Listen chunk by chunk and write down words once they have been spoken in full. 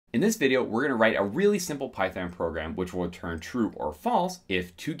In this video, we're going to write a really simple Python program which will return true or false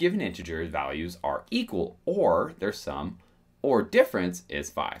if two given integer values are equal or their sum or difference is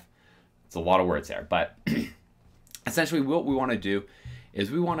 5. It's a lot of words there, but essentially what we want to do is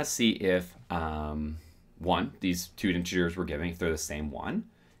we want to see if, one, these two integers we're giving, if they're the same one.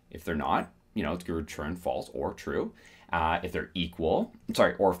 If they're not, it's going to return false or true. If they're equal,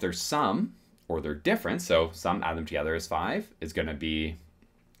 or if they're sum or their difference, so sum, add them together is 5, is going to be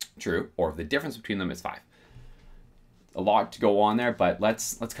true, or if the difference between them is 5. A lot to go on there, but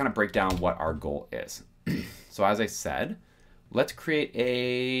let's kind of break down what our goal is. So as I said, we're going to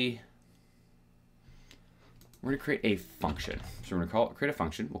create a function. So we're going to create a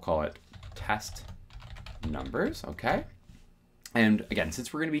function. We'll call it test numbers, okay? And again,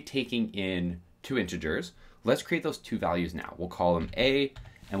 since we're going to be taking in two integers, let's create those two values now. We'll call them A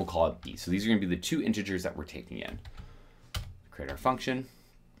and we'll call it B. So these are going to be the two integers that we're taking in. Create our function.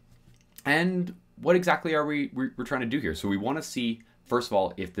 And what exactly are we're trying to do here? So we want to see, first of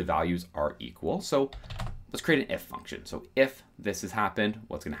all, if the values are equal. So let's create an if function. So if this has happened,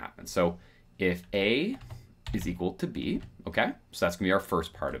 what's going to happen? So if A is equal to B, okay? So that's going to be our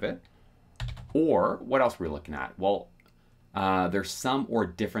first part of it. Or what else are we looking at? Well, their sum or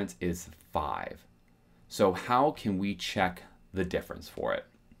difference is 5. So how can we check the difference for it?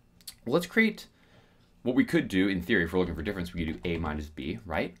 Well, let's create, what we could do in theory, if we're looking for difference, we could do A minus B,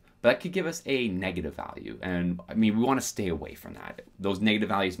 right? But that could give us a negative value. And I mean, we want to stay away from that. Those negative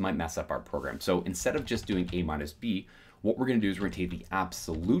values might mess up our program. So instead of just doing A minus B, what we're going to do is we're going to take the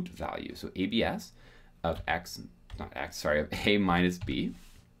absolute value. So ABS of of A minus B.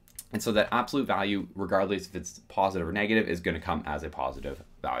 And so that absolute value, regardless if it's positive or negative, is going to come as a positive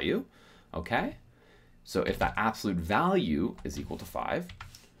value. Okay? So if that absolute value is equal to 5,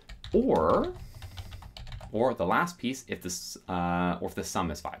 or the last piece, if this or if the sum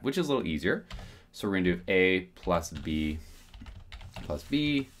is 5, which is a little easier. So we're going to do A plus B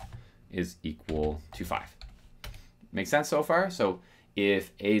is equal to 5. Make sense so far? So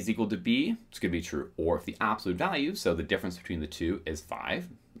if A is equal to B, it's going to be true. Or if the absolute value, so the difference between the two, is 5,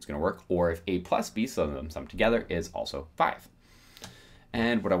 it's going to work. Or if A plus B, so them summed together, is also 5.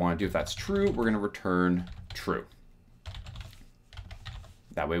 And what I want to do, if that's true, we're going to return true.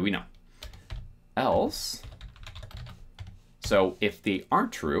 That way we know. Else, so if they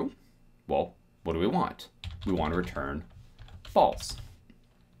aren't true, well, what do we want? We want to return false.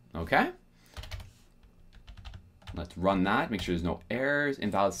 Okay? Let's run that, make sure there's no errors,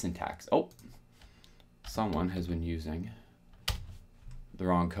 invalid syntax. Oh, someone has been using the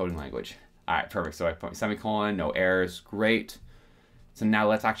wrong coding language. All right, perfect. So I put semicolon, no errors, great. So now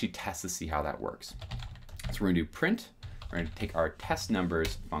let's actually test to see how that works. So we're going to do print. We're going to take our test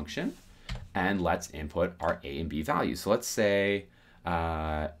numbers function and let's input our A and B values. So let's say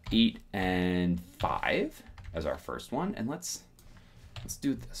 8 and 5 as our first one. And let's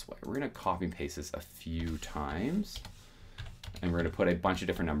do it this way. We're going to copy and paste this a few times. And we're going to put a bunch of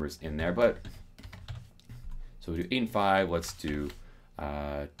different numbers in there. But so we do 8 and 5. Let's do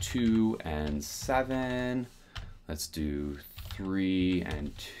 2 and 7. Let's do 3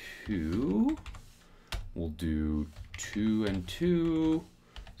 and 2. We'll do 2 and 2.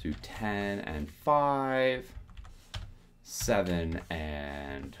 Do 10 and 5. 7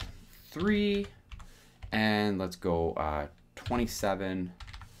 and 3. And let's go 27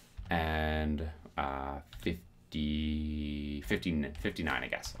 and 59, I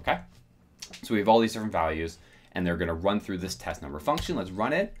guess. Okay. So we have all these different values and they're going to run through this test number function. Let's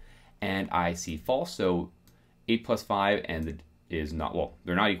run it. And I see false. So 8 plus 5 and is not, well,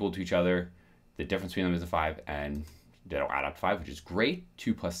 they're not equal to each other. The difference between them is a 5 and they don't add up to 5, which is great.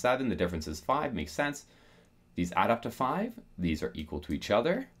 2 plus 7, the difference is 5, makes sense. These add up to 5. These are equal to each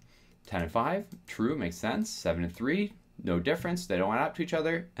other. 10 and 5, true, makes sense. 7 and 3, no difference. They don't add up to each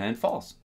other. And false.